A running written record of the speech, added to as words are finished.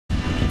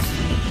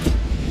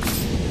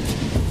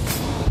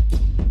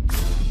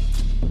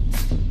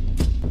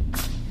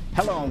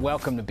Hello and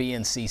welcome to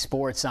BNC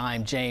Sports.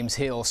 I'm James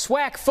Hill.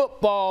 Swac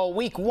football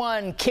week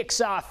 1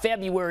 kicks off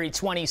February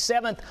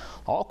 27th.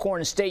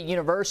 Alcorn State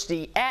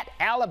University at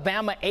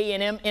Alabama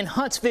A&M in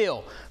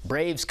Huntsville.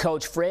 Braves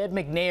coach Fred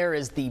Mcnair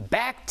is the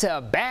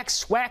back-to-back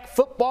Swac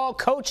football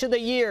coach of the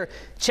year.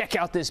 Check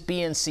out this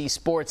BNC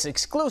Sports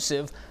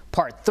exclusive,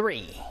 part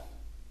 3.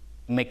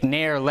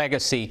 Mcnair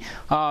legacy.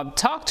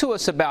 Talk to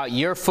us about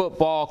your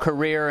football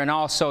career and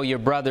also your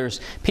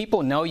brothers.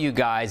 People know you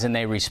guys and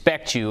they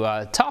respect you.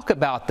 Talk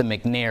about the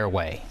Mcnair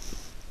way.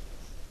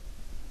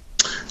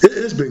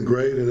 It's been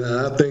great, and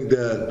I think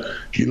that,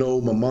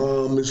 my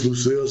mom, Miss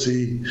Lucille,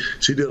 she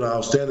did an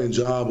outstanding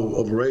job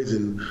of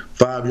raising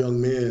 5 young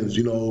men,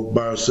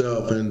 by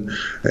herself, and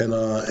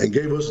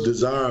gave us a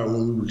desire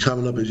when we were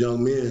coming up as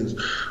young men,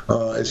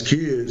 as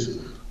kids.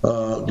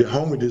 The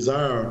homie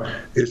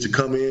desire is to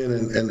come in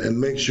and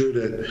make sure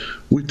that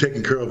we're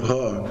taking care of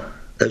her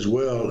as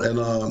well, and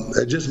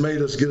it just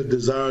made us get a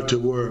desire to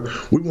where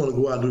we want to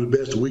go out and do the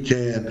best that we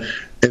can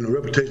in the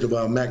reputation of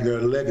our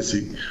Mcnair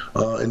legacy.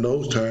 In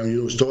those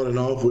terms, starting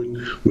off with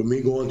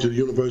me going to the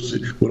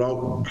university,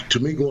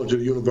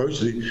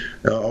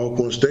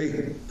 Alcorn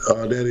State,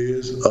 that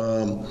is.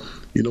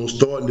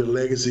 Starting the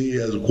legacy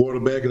as a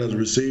quarterback and as a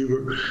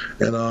receiver,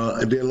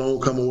 and then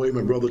along come away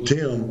my brother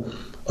Tim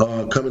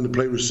coming to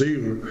play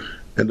receiver,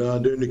 and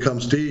then it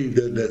comes Steve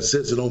that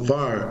sets it on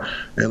fire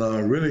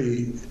and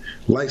really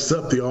lights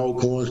up the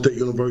Alcorn State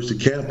University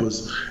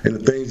campus and the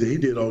things that he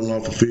did on and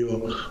off the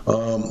field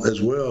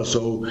as well.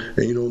 So,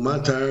 my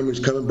time is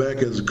coming back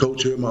as a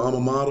coach here at my alma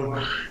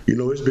mater.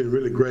 It's been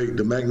really great.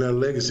 The Mcnair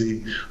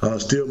legacy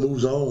still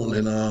moves on,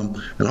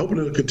 and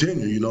hopefully it'll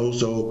continue.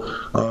 So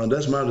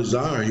that's my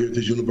desire here at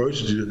this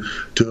university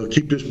to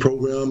keep this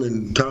program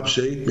in top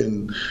shape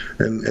and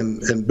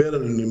better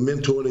than the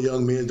mentoring the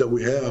young men that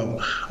we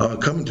have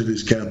coming to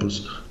this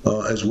campus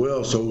as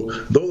well. So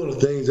those are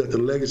the things that the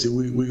legacy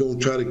we're going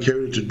to try to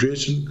carry the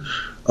tradition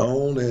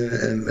on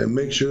and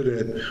make sure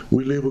that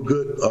we leave a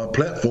good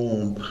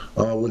platform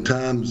when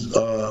time's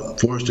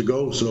for us to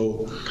go.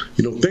 So,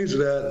 things of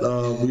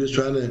that, we're just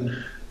trying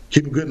to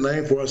keep a good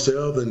name for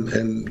ourselves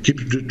and keep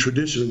the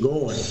tradition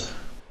going.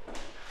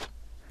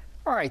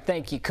 All right,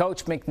 thank you,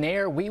 Coach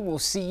Mcnair. We will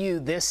see you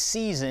this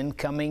season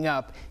coming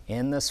up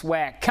in the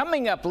Swac.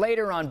 Coming up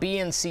later on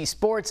BNC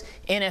Sports,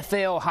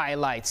 NFL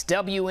highlights,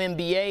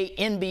 WNBA,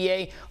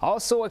 NBA,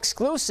 also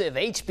exclusive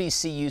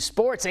HBCU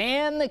sports,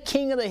 and the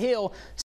King of the Hill